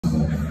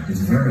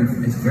It's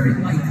very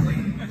likely.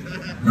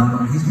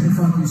 No, he's gonna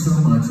fuck you so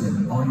much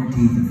that all your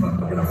teeth are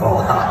fucking gonna fall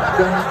out.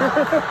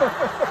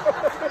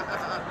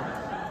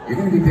 You're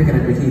gonna be picking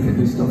at your teeth and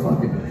he's still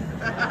fucking.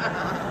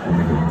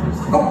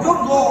 Oh,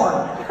 good Lord!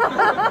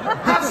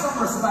 Have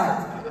some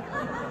respect.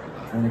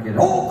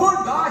 Oh,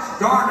 good gosh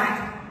darn it!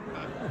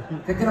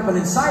 Picking up an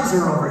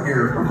incisor over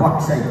here, for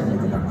fuck's sake.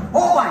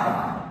 Oh my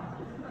God!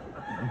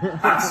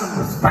 Have some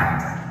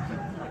respect.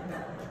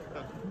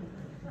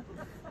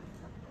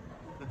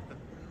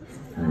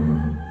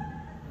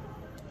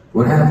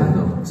 What happened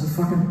though? There's a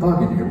fucking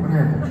bug in here. What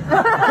happened?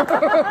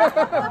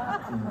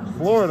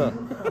 Florida.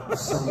 I'm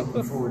so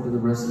looking forward to the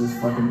rest of this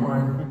fucking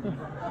wine.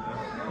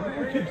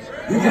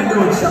 You can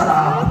do it, shut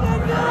up!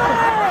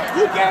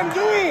 You can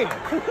do it!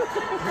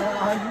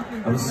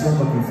 I'm so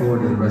looking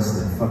forward to the rest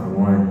of that fucking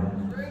wine.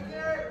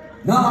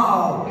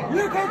 No!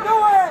 You can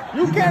do it!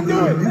 You can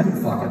do it! You can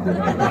fucking do it. I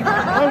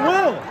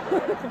will!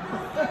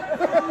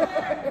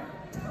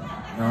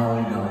 No,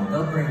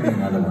 they'll bring me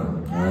another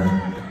one.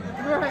 Alright?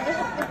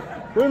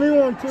 Really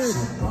want to?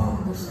 So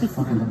bummed. I'm so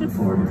fucking looking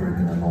forward to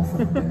drinking that whole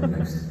fucking thing the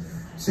next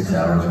 6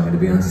 hours I'm going to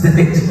be on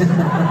stage.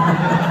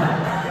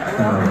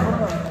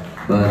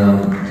 But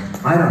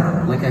I don't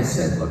know. Like I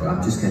said, look,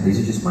 these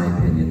are just my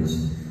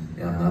opinions.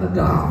 Yeah, I'm not a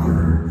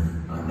doctor.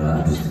 I'm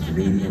just a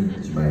comedian.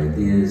 These are my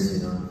ideas,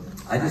 you know.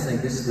 I just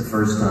think this is the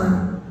first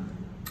time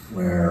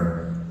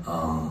where,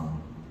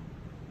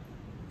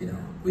 you know,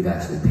 we've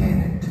actually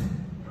panicked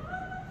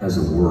as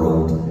a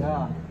world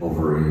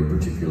over a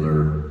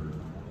particular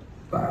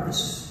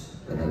virus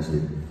that has a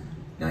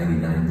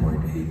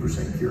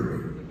 99.8% cure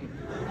rate.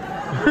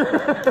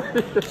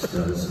 It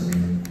does. I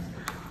mean,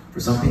 for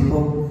some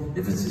people,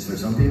 it's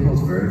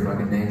very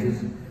fucking dangerous.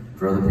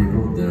 For other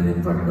people, they don't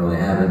even fucking know they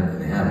have it,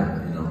 and they have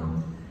it, you know.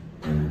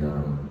 And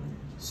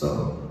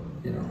so,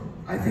 you know,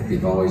 I think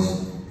they've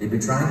been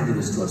trying to do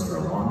this to us for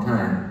a long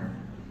time,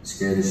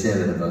 scare the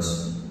shit out of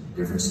us,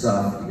 different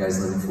stuff. You guys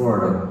live in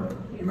Florida.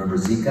 You remember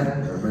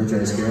Zika? Everybody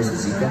trying to scare us with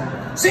Zika?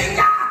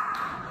 Zika!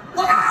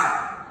 Look out!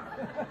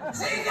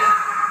 Zika!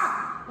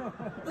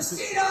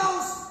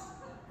 Mosquitoes!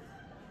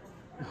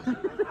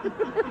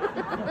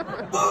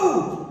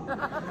 Boo!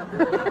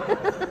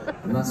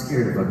 I'm not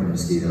scared of fucking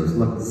mosquitoes.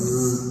 Look,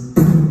 zzz, I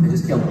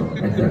just killed them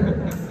right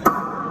there.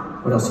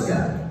 What else you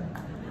got?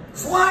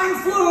 Swine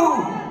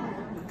flu!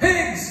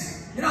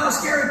 Pigs! You know how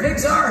scary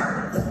pigs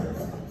are?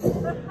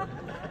 I'm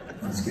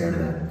not scared of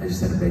that. I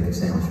just had a bacon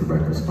sandwich for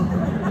breakfast.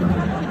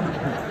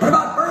 What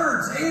about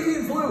birds?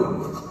 Avian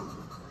flu?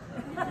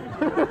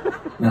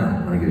 No, I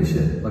don't give a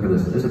shit. Look at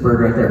this. There's a bird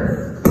right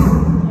there.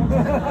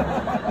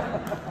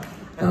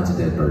 Now it's a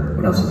dead bird.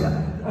 What else you got?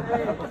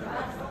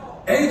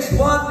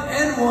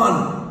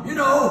 H1N1. You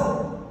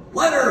know,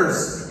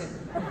 letters.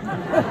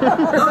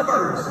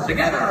 Numbers.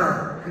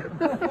 Together.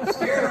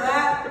 Scared of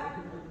that?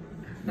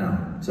 No,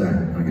 sorry. I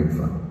don't give a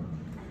fuck.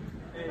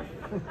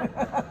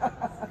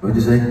 What'd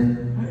you say?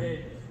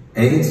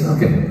 AIDS?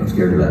 Okay, I'm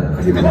scared of that.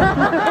 I'll give you that.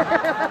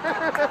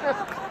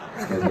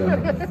 This guy's got me.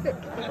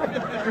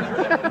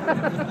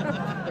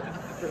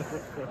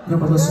 No,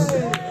 but listen.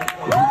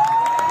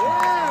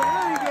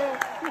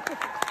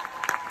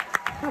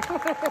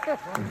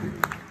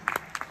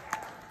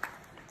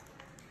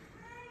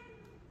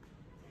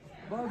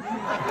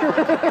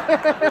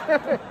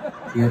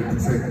 He had a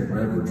protected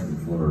redwoods in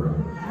Florida.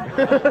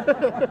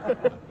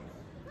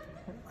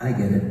 I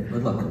get it,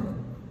 but look,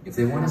 if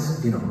they want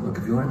us, you know, look,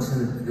 if you want to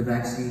send the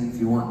vaccine, if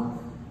you want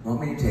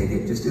me to take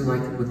it, just do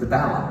like with the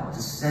ballot.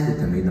 Just send it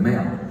to me in the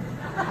mail.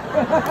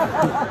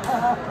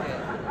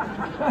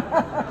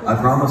 I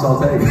promise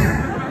I'll take it.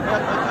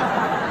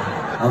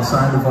 I'll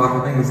sign the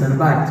fucking thing and send it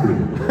back to you.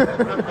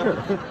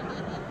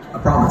 I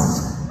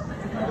promise.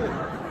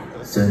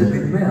 Send it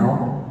in the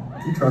mail.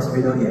 You trust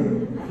me, don't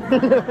you?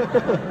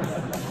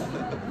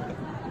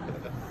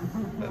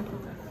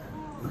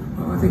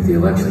 Well, I think the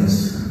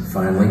election's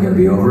finally going to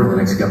be over in the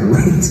next couple of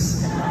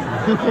weeks. He's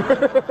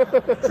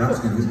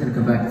going to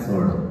come back to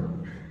Florida.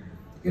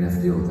 You're going to have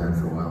to deal with that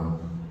for a while.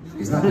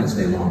 He's not going to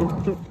stay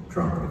long, though.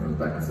 Trump, when he comes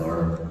back to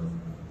Florida.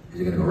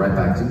 He's going to go right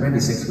back to, maybe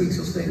 6 weeks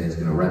he'll stay there. He's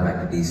going to go right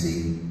back to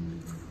D.C.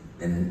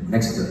 And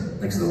next to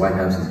the White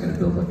House, he's going to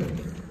build like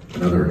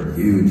another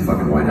huge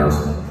fucking White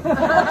House.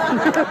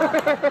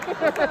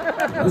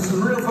 This is the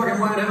real fucking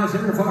White House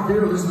here. Fuck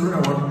you. This is the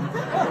real one.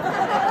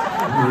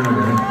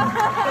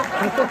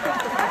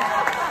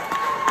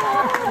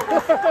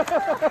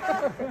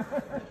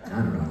 I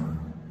don't know.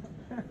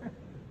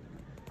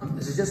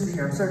 This is just me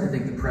here. I'm starting to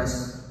think the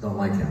press don't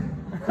like him.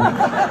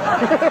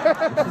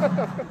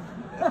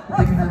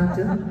 Thinking that up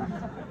too?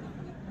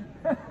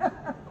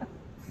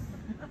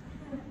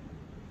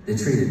 They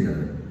treated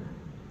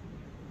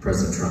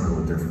President Trump a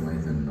little differently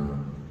than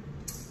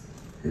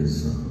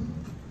his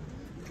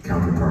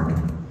counterpart,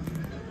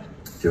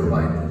 Joe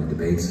Biden, in the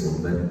debates a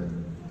little bit.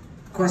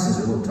 The questions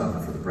are a little tougher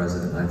for the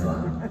president, I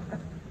thought.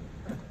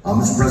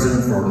 Mr.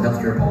 President, for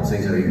healthcare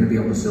policies, are you going to be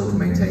able to still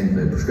maintain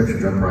the prescription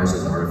drug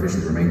prices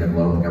artificially remain that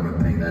low, the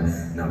government paying that,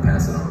 and not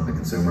pass it on to the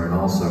consumer? And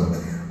also,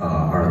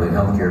 Are the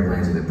health care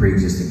plans and the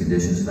pre-existing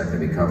conditions, is that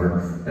going to be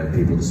covered? If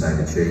people decide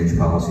to change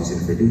policies,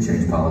 and if they do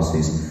change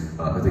policies,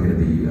 are they going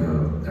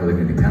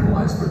to be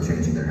penalized for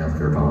changing their health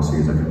care policy?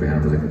 Is that going to be how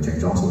they can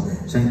change? Also,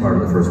 same part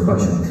of the first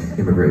question,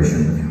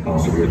 immigration.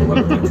 Also, we have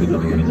 11.2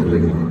 million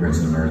illegal immigrants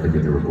in America that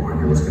they were born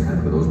here. What's going to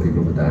happen to those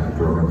people in the DACA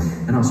program?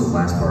 And also,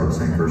 last part of the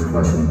same first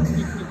question,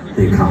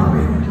 the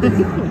economy.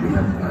 We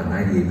have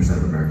 98%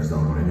 of Americans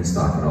don't own any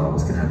stock at all.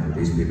 What's going to happen to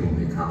these people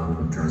when the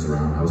economy turns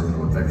around? How is it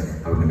going to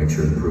affect? How are we going to make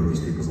sure to improve these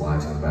people's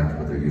lives and go back to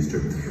what they're used to?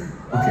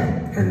 Okay,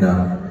 and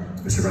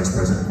Mr. Vice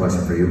President, a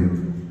question for you,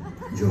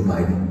 Joe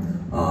Biden.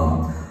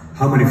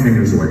 How many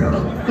fingers do I got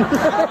up?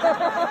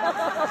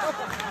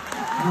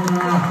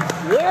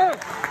 Yeah.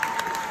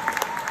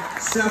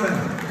 7,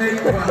 8,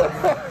 12.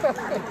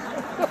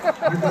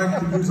 I'd like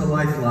to use a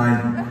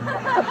lifeline.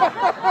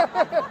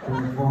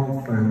 Don't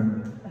fall, friend.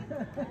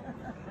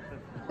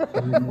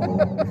 Don't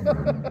fall,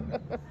 friend.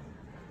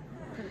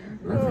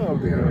 Let them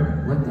be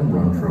alright. Let them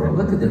run for it.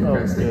 Let the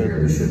Democrats take care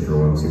of this shit for a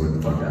while and see what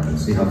the fuck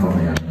happens. See how far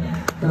they are.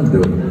 Let them do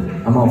it.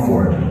 I'm all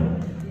for it.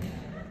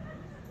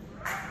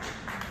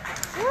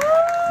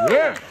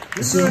 Yeah.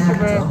 Let's see what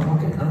happens. Oh,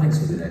 okay, I don't think it's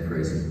gonna be that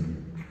crazy.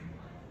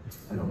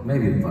 I don't.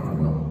 Maybe it fucking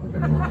will.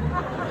 Maybe it won't.